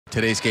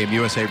today's game,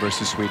 USA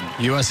versus Sweden.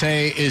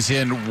 USA is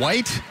in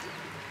white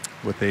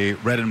with a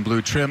red and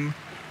blue trim.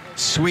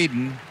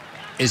 Sweden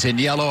is in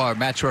yellow. Our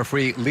match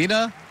referee,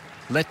 Lena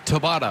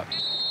Lettobada.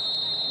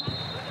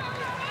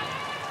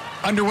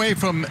 Underway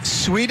from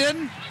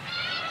Sweden.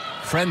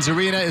 Friends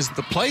Arena is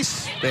the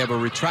place. They have a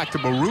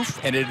retractable roof,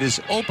 and it is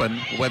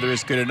open. Weather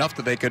is good enough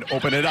that they could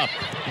open it up.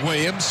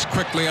 Williams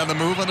quickly on the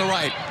move on the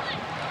right.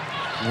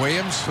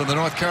 Williams from the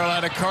North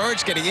Carolina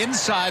Courage getting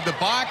inside the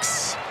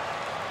box.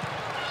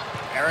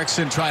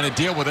 Eriksson trying to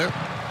deal with her.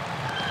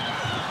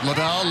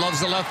 Lavelle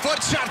loves the left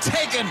foot. Shot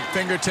taken.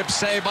 Fingertip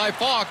save by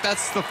Falk.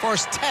 That's the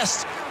first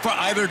test for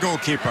either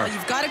goalkeeper.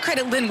 You've got to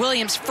credit Lynn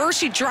Williams. First,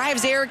 she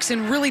drives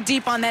Eriksson really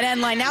deep on that end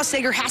line. Now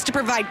Sager has to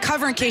provide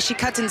cover in case she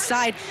cuts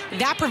inside.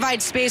 That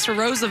provides space for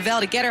Rose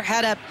Lavelle to get her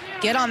head up,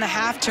 get on the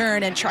half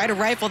turn, and try to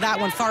rifle that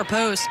one far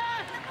post.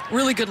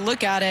 Really good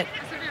look at it.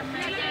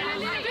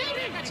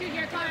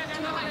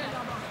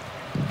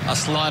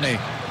 Aslani.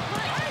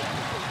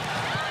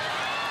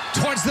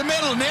 Towards the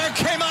middle. Nair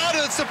came out.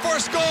 It's the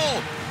first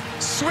goal.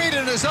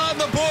 Sweden is on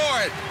the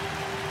board.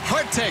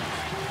 Hurtig.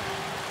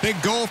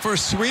 Big goal for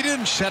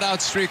Sweden.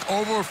 Shutout streak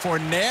over for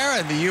Nair,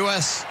 and the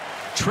U.S.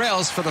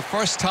 trails for the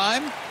first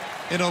time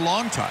in a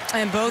long time.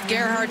 And both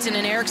Gerhardsen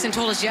and Eriksson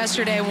told us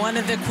yesterday one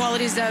of the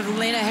qualities of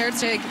Lena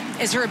Hurtig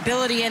is her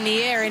ability in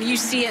the air, and you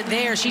see it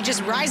there. She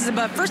just rises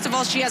above. First of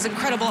all, she has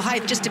incredible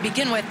height just to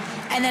begin with,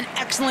 and then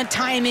excellent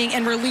timing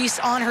and release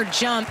on her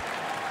jump.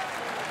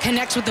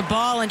 Connects with the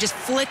ball and just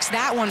flicks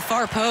that one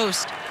far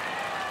post.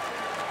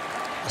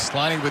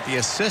 Sliding with the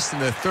assist in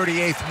the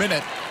 38th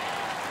minute.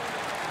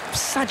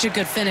 Such a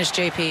good finish,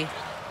 JP.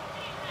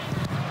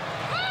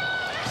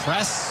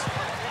 Press.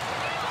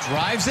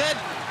 Drives it.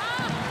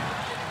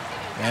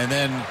 And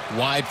then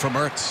wide from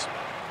Ertz.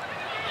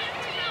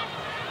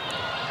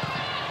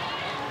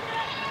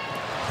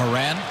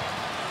 Horan.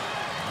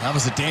 That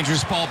was a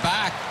dangerous ball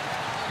back.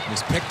 It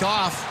was picked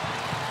off.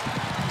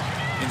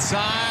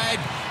 Inside.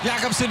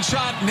 Jakobsen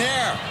shot.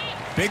 Nair.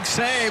 Big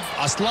save.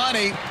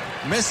 Aslani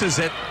misses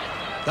it.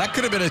 That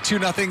could have been a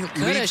 2-0 lead.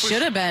 Could have,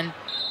 should have been.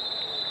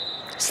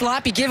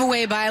 Sloppy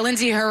giveaway by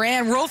Lindsey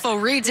Horan. Rolfo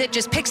reads it,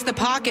 just picks the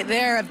pocket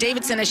there of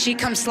Davidson as she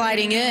comes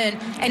sliding in.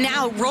 And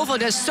now Rolfo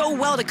does so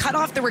well to cut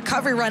off the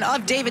recovery run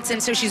of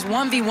Davidson, so she's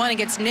 1v1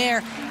 against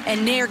Nair,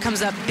 and Nair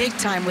comes up big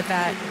time with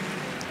that.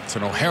 It's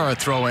an O'Hara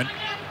throw-in.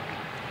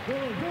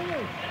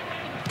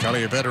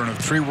 Kelly, a veteran of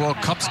 3 World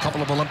Cups,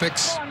 couple of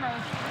Olympics.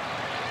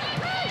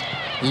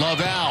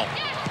 Lavelle.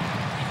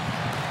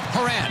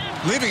 Horan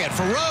leaving it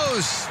for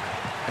Rose.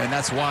 And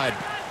that's wide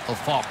of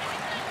Falk.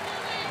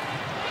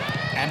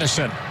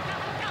 Anderson.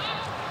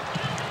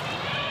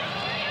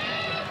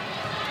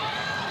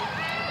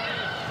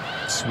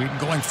 Sweden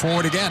going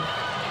forward again.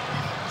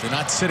 They're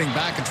not sitting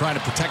back and trying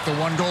to protect the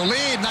 1-goal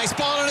lead. Nice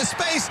ball into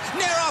space.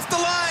 Nair off the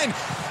line.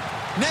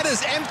 Net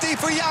is empty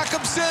for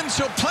Jakobsen.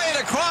 She'll play it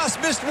across.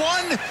 Missed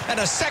one. And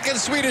a second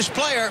Swedish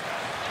player.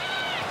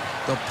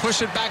 They'll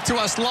push it back to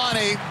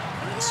Aslani.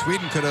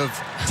 Sweden could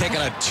have taken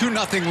a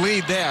 2-0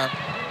 lead there.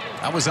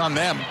 That was on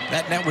them.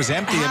 That net was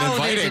empty and inviting.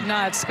 How they did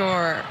not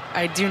score,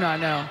 I do not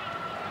know.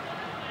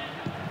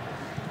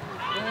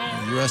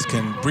 The U.S.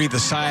 can breathe a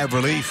sigh of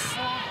relief.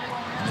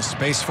 And the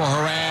space for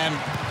Horan.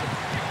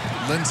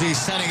 Lindsay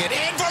sending it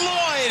in for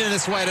Lloyd, and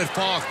it's wide at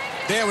Falk.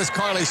 There was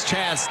Carly's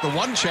chance, the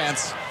one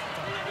chance.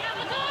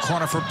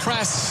 Corner for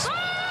press.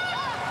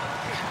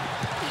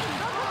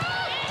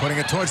 Putting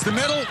it towards the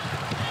middle.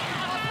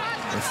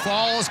 It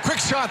falls. Quick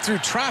shot through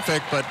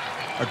traffic, but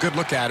a good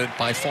look at it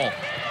by Falk.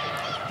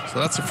 So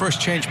that's the first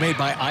change made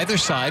by either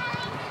side.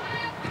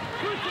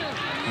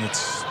 And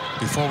it's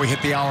before we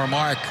hit the hour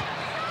mark.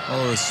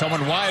 Oh, there's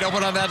someone wide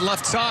open on that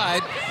left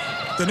side.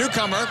 The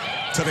newcomer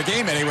to the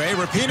game anyway,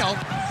 Rapinoe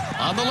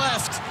on the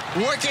left,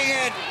 working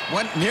it,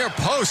 went near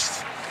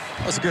post.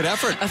 That was a good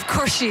effort. Of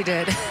course she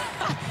did.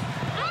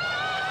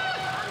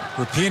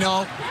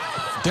 Rapinoe,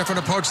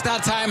 different approach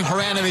that time.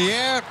 Horan in the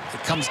air.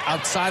 It comes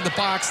outside the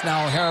box.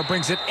 Now O'Hara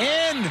brings it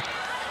in.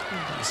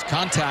 There's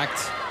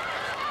contact.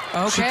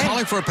 Okay. She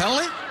calling for a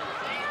penalty?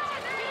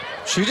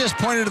 She just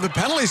pointed to the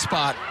penalty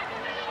spot.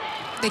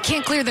 They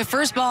can't clear the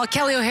first ball.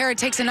 Kelly O'Hara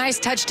takes a nice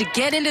touch to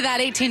get into that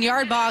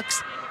 18-yard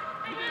box.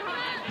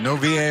 No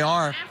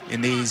VAR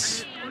in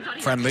these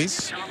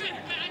friendlies.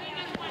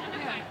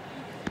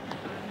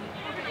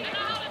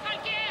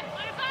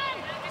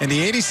 In the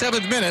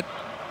 87th minute,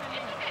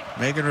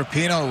 Megan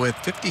Rapinoe with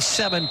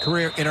 57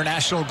 career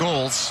international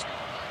goals.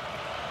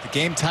 The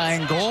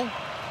game-tying goal,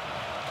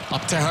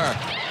 up to her.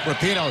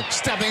 Rapinoe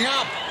stepping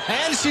up,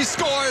 and she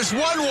scores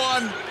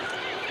 1-1.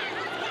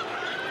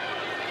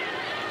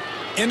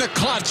 In the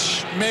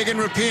clutch, Megan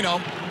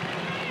Rapinoe,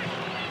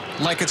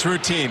 like it's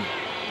routine.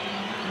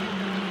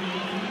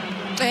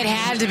 It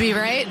had to be,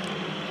 right?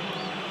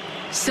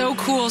 So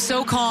cool,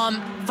 so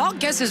calm. Falk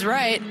guesses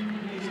right.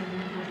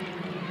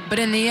 But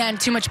in the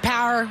end, too much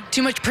power,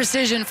 too much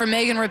precision for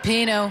Megan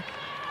Rapinoe.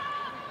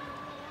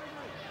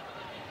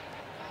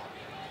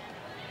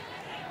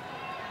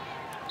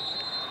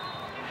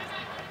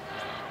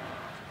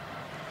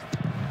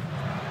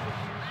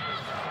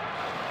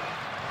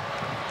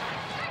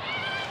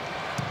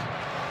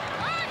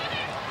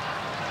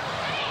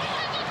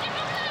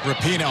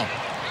 Rapinoe.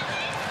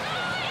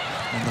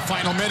 In the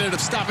final minute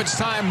of stoppage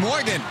time,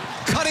 Morgan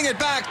cutting it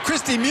back.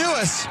 Christy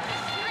Mewis.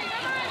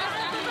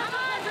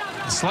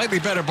 A slightly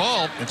better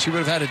ball, and she would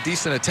have had a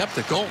decent attempt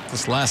at goal.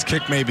 This last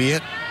kick may be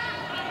it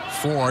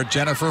for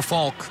Jennifer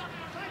Falk.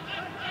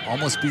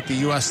 Almost beat the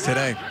U.S.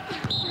 today.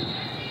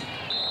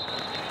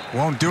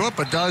 Won't do it,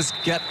 but does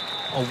get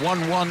a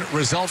 1-1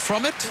 result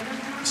from it.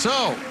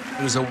 So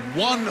there's a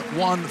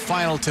 1-1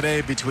 final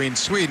today between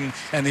Sweden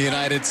and the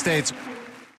United States.